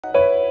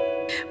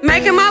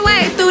Making my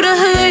way through the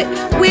hood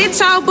with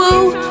your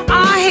boo.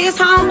 All his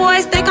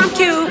homeboys think I'm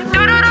cute.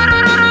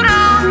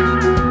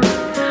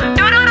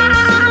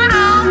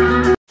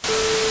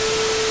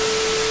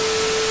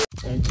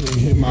 MK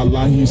hit my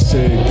line, he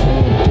said,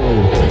 come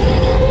through.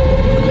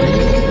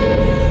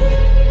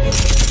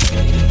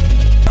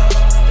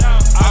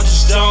 I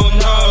just don't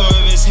know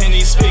if it's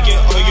Henny speaking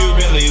or you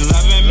really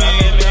loving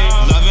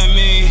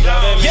me.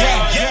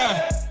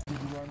 Yeah.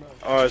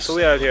 Alright, so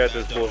we out here at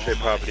this bullshit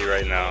property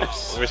right now.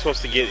 We're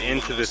supposed to get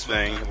into this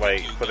thing,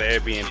 like, for the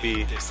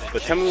Airbnb.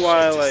 But tell me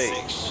why, like...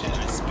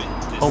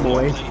 Home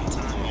away.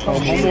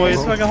 Home away?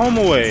 It's like a home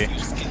away.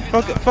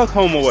 Fuck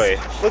home away.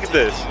 Look at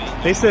this.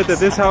 They said that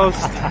this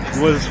house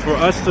was for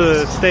us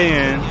to stay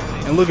in.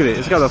 And look at it.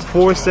 It's got a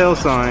for sale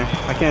sign.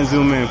 I can't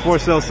zoom in. For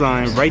sale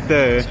sign right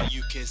there.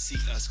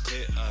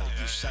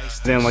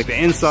 Then, like, the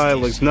inside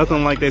looks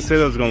nothing like they said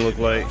it was gonna look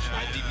like.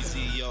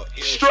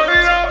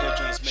 Straight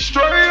up!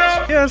 Straight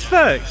up! Yeah, it's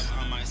facts.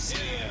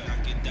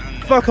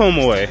 Fuck home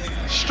away.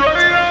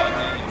 Straight up!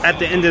 At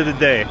the end of the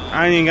day,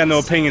 I ain't got no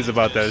opinions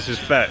about that. It's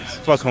just facts.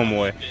 Fuck home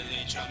away.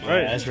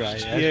 Right? That's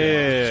right. That's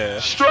yeah.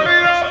 Right.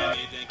 Straight up!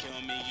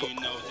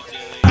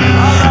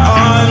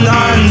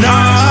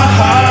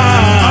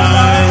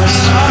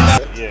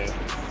 Yeah.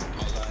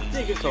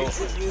 So,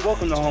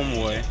 welcome to home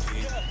away.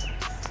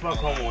 Fuck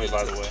home away,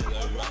 by the way.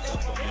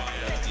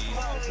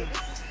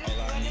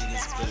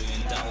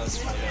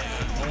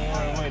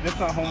 Wait, that's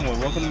not home away.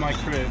 Welcome to my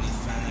crib.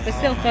 But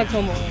still fuck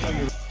home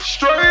away.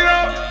 Straight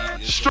up!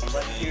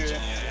 Right here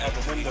at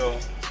the window,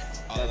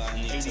 that's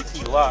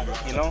ADT lock,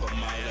 you know?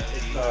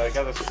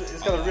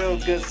 It's got a real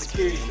good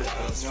security system,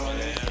 you know what I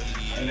mean?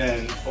 And then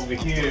over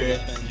here,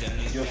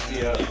 you'll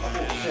see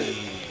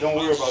don't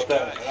worry about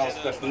that.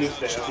 That's the new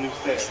stairs. That's new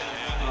stairs.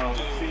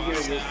 See here,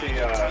 you'll see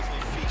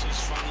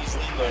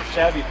the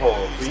shabby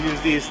poles. We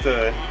use these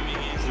to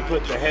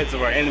put the heads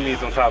of our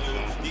enemies on top of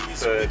them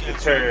to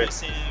deter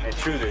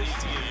intruders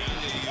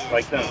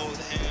like them.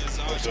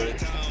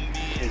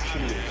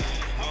 Intruders.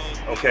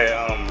 Okay,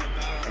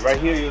 right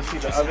here you'll see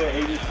the other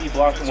ADT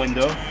block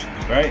window,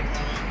 right?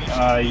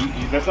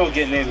 There's no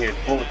getting in here, it's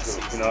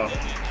bulletproof, you know?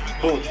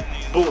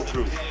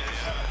 Bulletproof.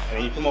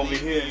 And you come over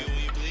here,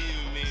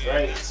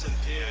 right?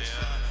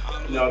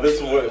 No,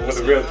 this is where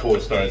the real tour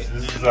starts.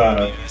 This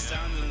is,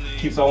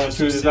 keeps all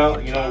intruders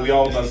out, you know, we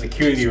all about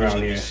security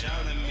around here.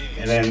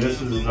 And then this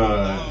is, wait,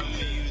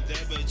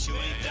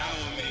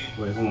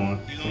 hold on,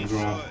 something's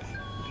wrong.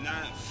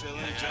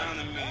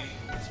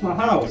 It's my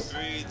house.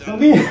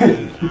 Come in.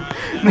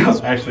 No,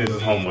 actually, this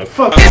is home.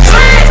 Fuck.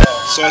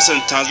 So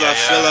sometimes I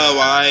feel like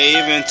why I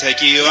even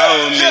take you out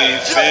with me.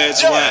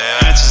 Feds want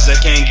answers, they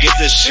can't get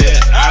this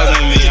shit out of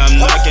me. I'm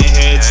knocking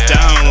heads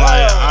down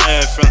like I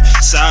am from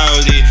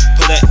Saudi.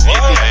 Put that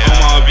AP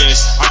on my